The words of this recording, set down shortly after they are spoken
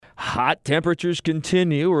hot temperatures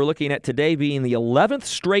continue. We're looking at today being the 11th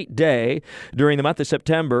straight day during the month of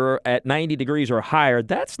September at 90 degrees or higher.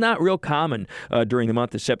 That's not real common during the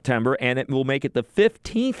month of September, and it will make it the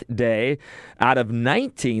 15th day out of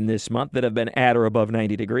 19 this month that have been at or above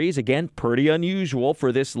 90 degrees. Again, pretty unusual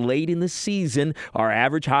for this late in the season. Our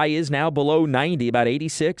average high is now below 90, about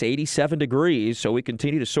 86, 87 degrees, so we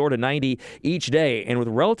continue to soar to 90 each day. And with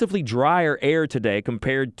relatively drier air today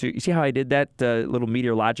compared to, you see how I did that little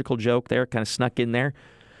meteorological joke there, kind of snuck in there?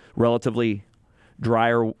 Relatively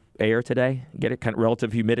drier air today. Get it? Kind of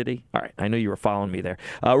relative humidity. All right. I know you were following me there.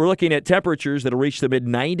 We're looking at temperatures that'll reach the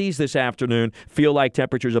mid-90s this afternoon. Feel like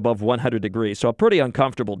temperatures above 100 degrees. So a pretty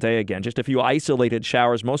uncomfortable day again. Just a few isolated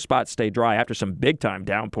showers. Most spots stay dry after some big-time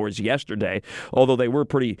downpours yesterday, although they were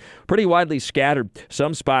pretty widely scattered.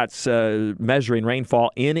 Some spots measuring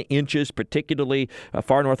rainfall in inches, particularly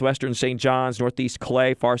far northwestern St. John's, northeast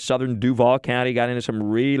Clay, far southern Duval County got into some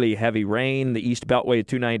really heavy rain. The East Beltway at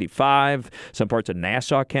 295. Some parts of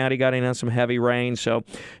Nassau County got in on some heavy rain, so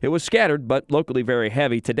it was scattered, but locally very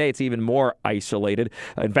heavy. Today, it's even more isolated.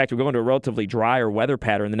 In fact, we're going to a relatively drier weather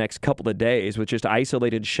pattern the next couple of days with just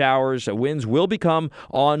isolated showers. Winds will become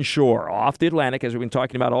onshore, off the Atlantic, as we've been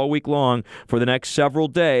talking about all week long for the next several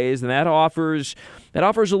days, and that offers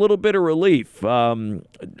a little bit of relief, and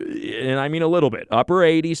I mean a little bit. Upper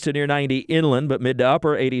 80s to near 90 inland, but mid to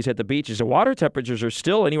upper 80s at the beaches. The water temperatures are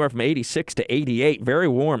still anywhere from 86 to 88, very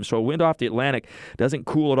warm, so a wind off the Atlantic doesn't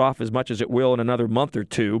cool it off as much as it will in another month or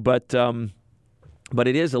two, but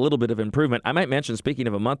it is a little bit of improvement. I might mention, speaking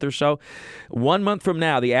of a month or so, 1 month from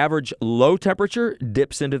now, the average low temperature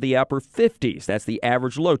dips into the upper 50s. That's the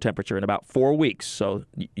average low temperature in about 4 weeks. So,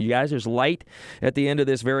 you guys, there's light at the end of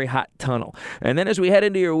this very hot tunnel. And then as we head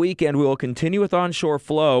into your weekend, we will continue with onshore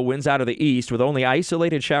flow, winds out of the east with only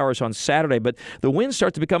isolated showers on Saturday. But the winds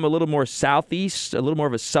start to become a little more southeast, a little more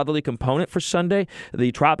of a southerly component for Sunday.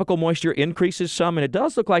 The tropical moisture increases some, and it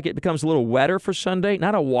does look like it becomes a little wetter for Sunday.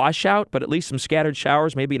 Not a washout, but at least some scattered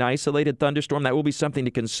showers, maybe an isolated thunderstorm. That will be something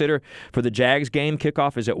to consider for the JAGS game.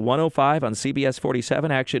 Kickoff is at 1:05 on CBS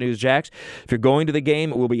 47, Action News JAGS. If you're going to the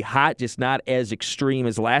game, it will be hot, just not as extreme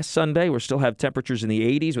as last Sunday. We'll still have temperatures in the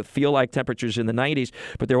 80s with feel-like temperatures in the 90s,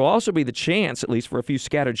 but there will also be the chance, at least, for a few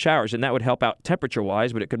scattered showers, and that would help out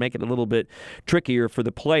temperature-wise, but it could make it a little bit trickier for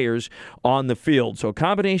the players on the field. So a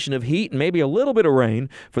combination of heat and maybe a little bit of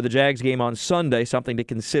rain for the JAGS game on Sunday, something to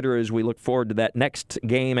consider as we look forward to that next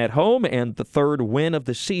game at home and the third win of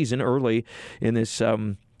the season early in this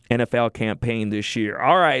NFL campaign this year.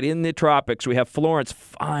 All right, in the tropics, we have Florence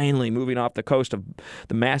finally moving off the coast of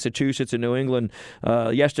the Massachusetts and New England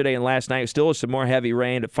yesterday and last night. Still some more heavy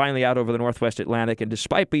rain, but finally out over the northwest Atlantic. And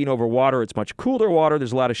despite being over water, it's much cooler water.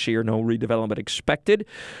 There's a lot of shear, no redevelopment expected.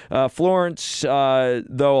 Florence,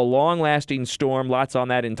 though, a long-lasting storm. Lots on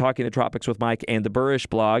that in Talking the Tropics with Mike and the Burrish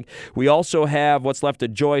blog. We also have what's left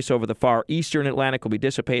of Joyce over the far eastern Atlantic will be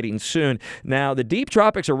dissipating soon. Now, the deep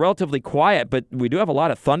tropics are relatively quiet, but we do have a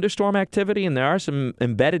lot of thunderstorm activity, and there are some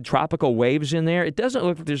embedded tropical waves in there. It doesn't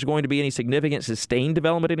look like there's going to be any significant sustained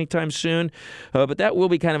development anytime soon, but that will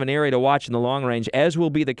be kind of an area to watch in the long range, as will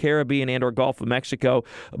be the Caribbean and or Gulf of Mexico.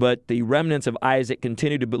 But the remnants of Isaac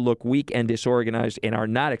continue to look weak and disorganized and are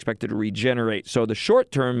not expected to regenerate. So the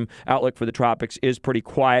short-term outlook for the tropics is pretty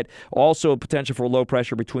quiet. Also, potential for low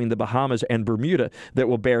pressure between the Bahamas and Bermuda that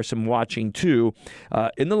will bear some watching, too,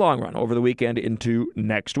 in the long run over the weekend into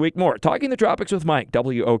next week. More Talking the Tropics with Mike,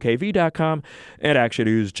 WOKV.com and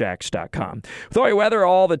ActionNewsJax.com. With all your weather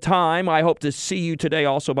all the time, I hope to see you today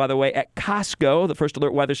also, by the way, at COSTCO. The First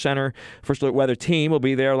Alert Weather Center, First Alert Weather team will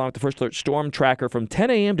be there along with the First Alert Storm Tracker from 10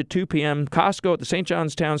 a.m. to 2 p.m. COSTCO at the St.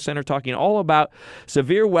 John's Town Center, talking all about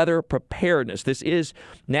severe weather preparedness. This is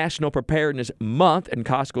National Preparedness Month, and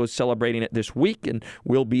COSTCO is celebrating it this week, and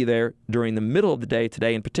we'll be there during the middle of the day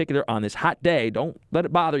today, in particular on this hot day. Don't let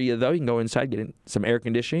it bother you, though. You can go inside, get in some air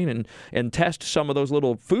conditioning, and test some of those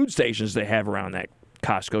little food stations they have around that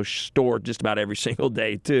Costco store just about every single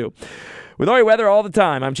day, too. With all your weather all the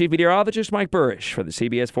time, I'm Chief Meteorologist Mike Burrish for the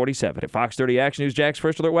CBS 47 at Fox 30 Action News Jax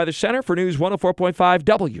First Alert Weather Center for News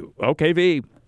 104.5 WOKV.